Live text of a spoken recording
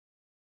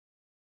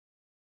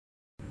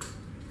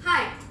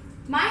Hi,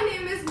 my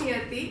name is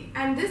Niyati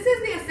and this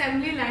is the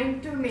assembly line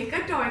to make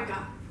a toy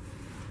car.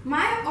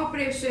 My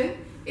operation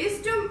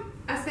is to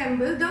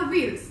assemble the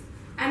wheels,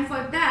 and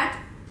for that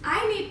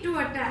I need to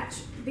attach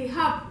the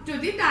hub to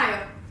the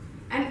tire,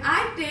 and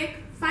I take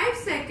 5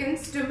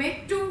 seconds to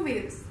make 2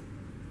 wheels.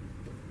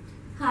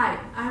 Hi,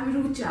 I am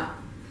Rucha.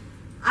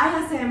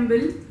 I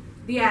assemble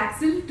the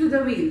axle to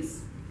the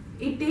wheels.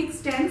 It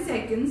takes 10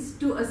 seconds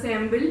to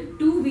assemble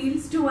 2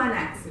 wheels to 1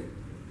 axle.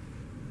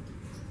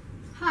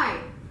 Hi,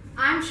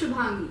 I am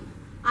Shubhangi.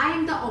 I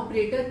am the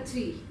operator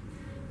 3.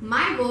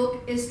 My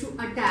work is to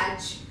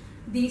attach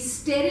the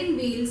steering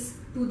wheels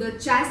to the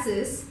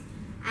chassis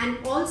and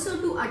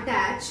also to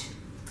attach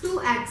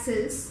 2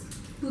 axles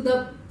to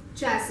the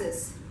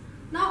chassis.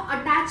 Now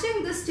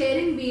attaching the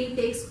steering wheel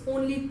takes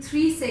only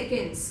 3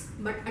 seconds,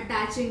 but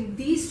attaching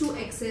these 2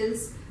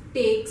 axles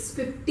takes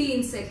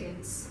 15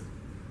 seconds.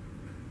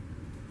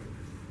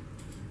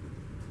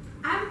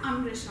 I'm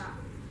Amrsha.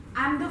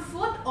 I'm the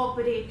 4th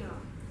operator.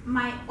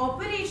 My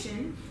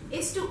operation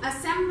is to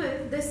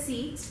assemble the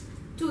seats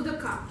to the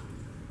car.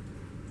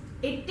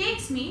 It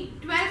takes me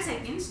 12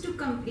 seconds to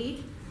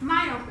complete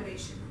my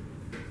operation.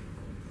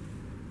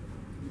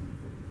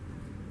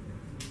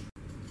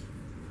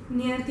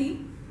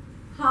 Niyati,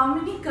 how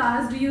many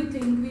cars do you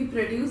think we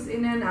produce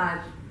in an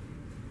hour?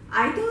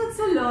 I think it's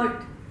a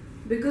lot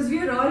because we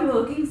are all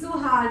working so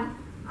hard.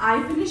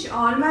 I finish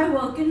all my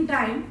work in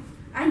time,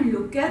 and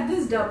look at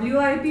this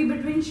WIP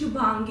between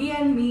Shubhangi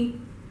and me.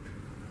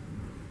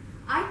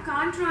 I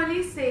can't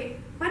really say,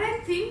 but I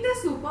think the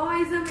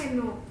supervisor may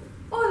know.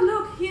 Oh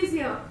look, he's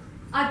here.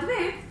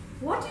 Adwait,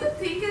 what do you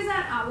think is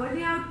our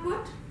hourly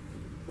output?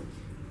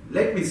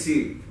 Let me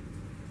see.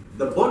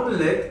 The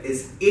bottleneck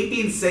is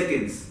 18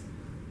 seconds.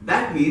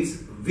 That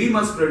means we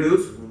must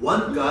produce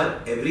 1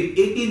 car every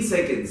 18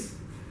 seconds.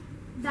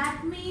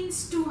 That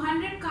means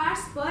 200 cars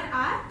per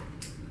hour.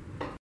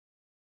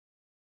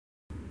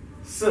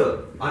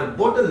 Sir, our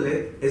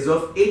bottleneck is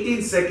of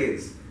 18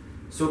 seconds.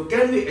 So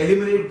can we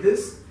eliminate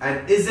this,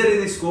 and is there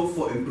any scope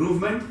for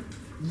improvement?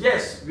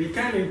 Yes, we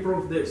can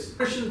improve this.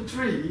 Question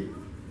 3,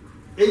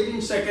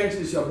 18 seconds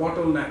is your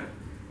bottleneck.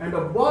 And the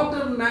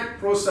bottleneck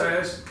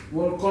process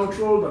will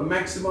control the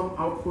maximum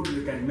output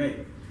you can make.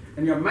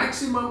 And your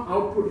maximum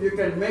output you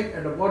can make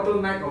at a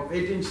bottleneck of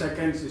 18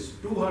 seconds is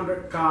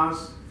 200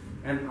 cars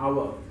an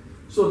hour.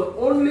 So the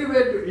only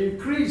way to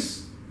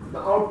increase the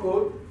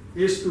output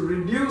is to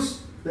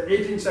reduce the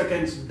 18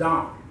 seconds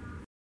down.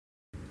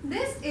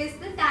 This is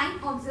the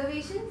time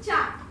observation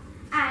chart,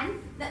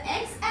 and the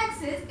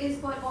x-axis is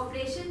for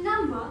operation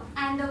number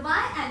and the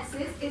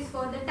y-axis is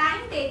for the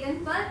time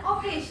taken per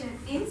operation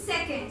in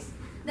seconds.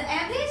 The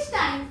average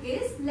time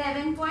is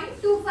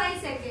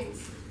 11.25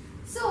 seconds.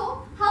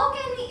 So how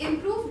can we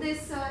improve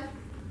this, sir?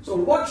 So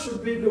what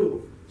should we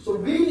do? So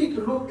we need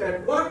to look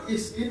at what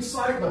is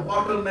inside the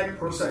bottleneck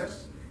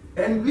process.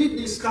 And we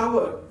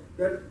discovered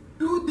that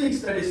 2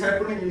 things that is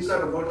happening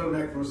inside the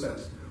bottleneck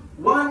process.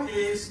 One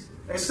is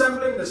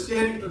assembling the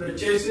steering to the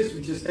chassis,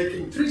 which is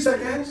taking 3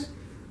 seconds.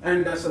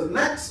 And there's a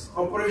next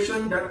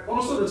operation that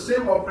also the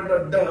same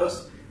operator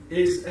does,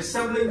 is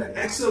assembling the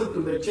axle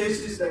to the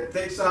chassis that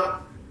takes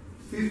up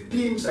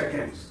 15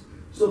 seconds.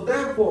 So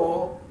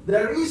therefore,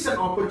 there is an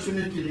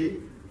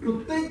opportunity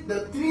to take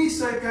the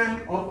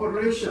 3-second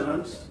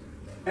operations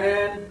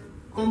and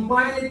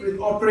combine it with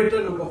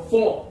operator number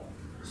 4.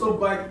 So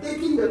by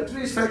taking the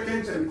 3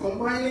 seconds and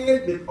combining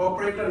it with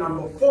operator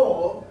number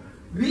 4,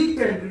 we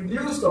can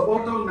reduce the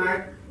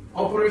bottleneck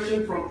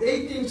operation from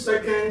 18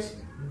 seconds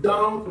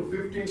down to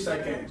 15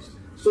 seconds.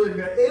 So if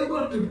you are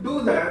able to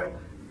do that,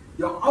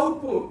 your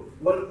output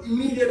will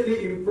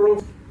immediately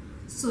improve.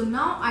 So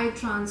now I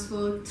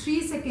transfer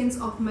 3 seconds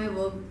of my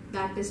work,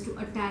 that is to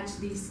attach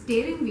the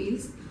steering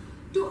wheels,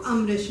 to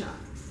Amrsha.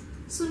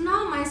 So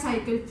now my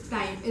cycle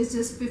time is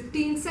just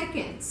 15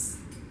 seconds.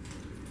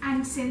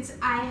 And since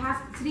I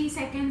have 3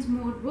 seconds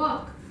more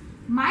work,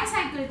 my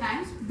cycle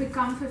times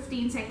become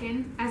 15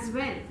 seconds as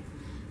well.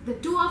 The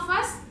 2 of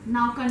us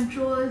now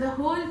control the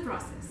whole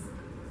process.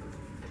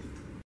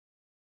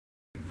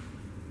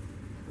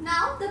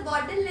 Now the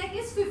bottleneck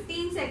is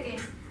 15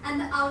 seconds and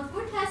the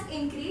output has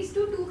increased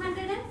to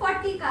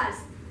 240 cars.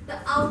 The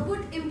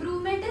output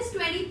improvement is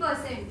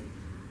 20%.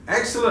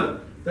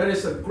 Excellent. That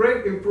is a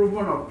great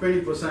improvement of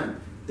 20%.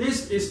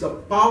 This is the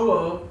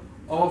power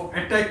of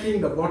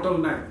attacking the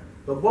bottleneck.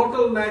 The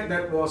bottleneck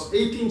that was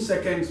 18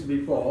 seconds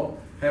before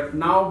have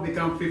now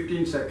become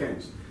 15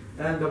 seconds.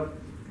 And the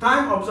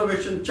time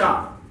observation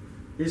chart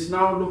is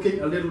now looking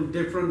a little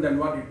different than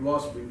what it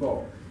was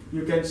before.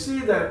 You can see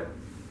that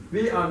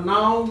we are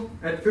now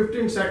at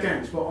 15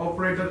 seconds for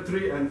operator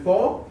 3 and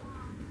 4.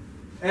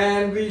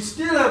 And we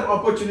still have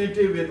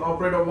opportunity with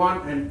operator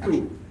 1 and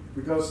 2.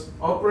 Because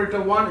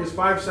operator 1 is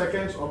 5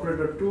 seconds,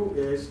 operator 2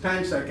 is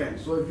 10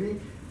 seconds. So if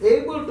we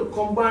able to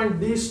combine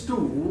these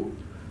 2,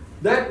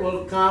 that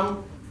will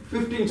come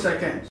 15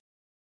 seconds.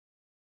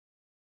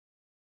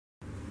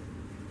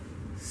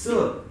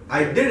 Sir,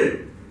 I did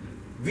it.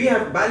 We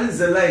have balanced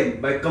the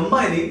line by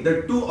combining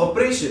the 2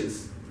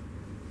 operations.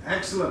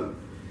 Excellent.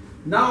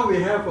 Now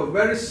we have a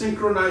very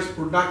synchronized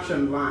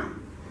production line.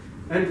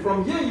 And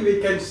from here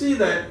we can see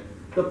that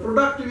the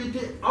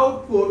productivity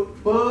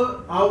output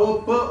per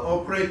hour per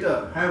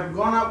operator have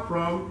gone up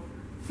from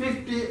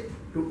 50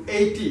 to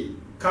 80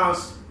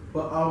 cars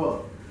per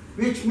hour,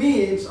 which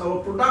means our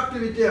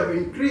productivity have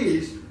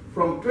increased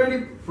from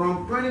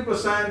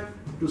 20%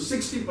 to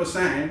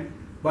 60%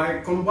 by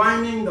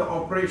combining the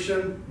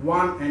operation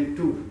 1 and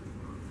 2.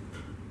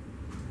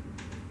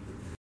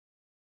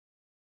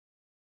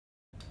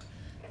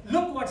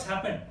 Look what's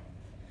happened.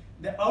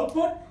 The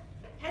output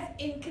has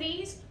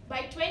increased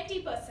by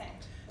 20%.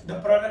 The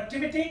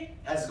productivity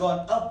has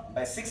gone up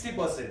by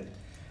 60%.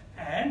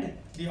 and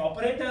the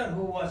operator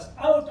who was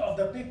out of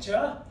the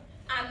picture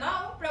And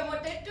now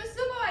promoted to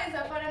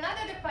supervisor for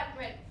another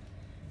department.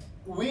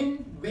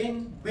 win,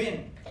 win,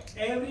 win.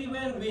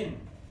 Everywhere win.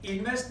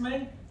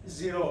 Investment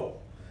zero,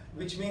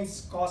 which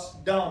means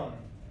cost down.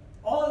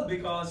 All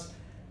because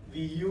we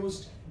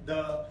used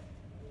the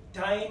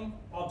time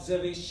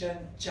observation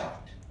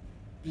chart.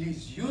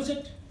 Please use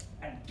it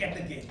and get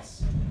the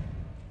gains.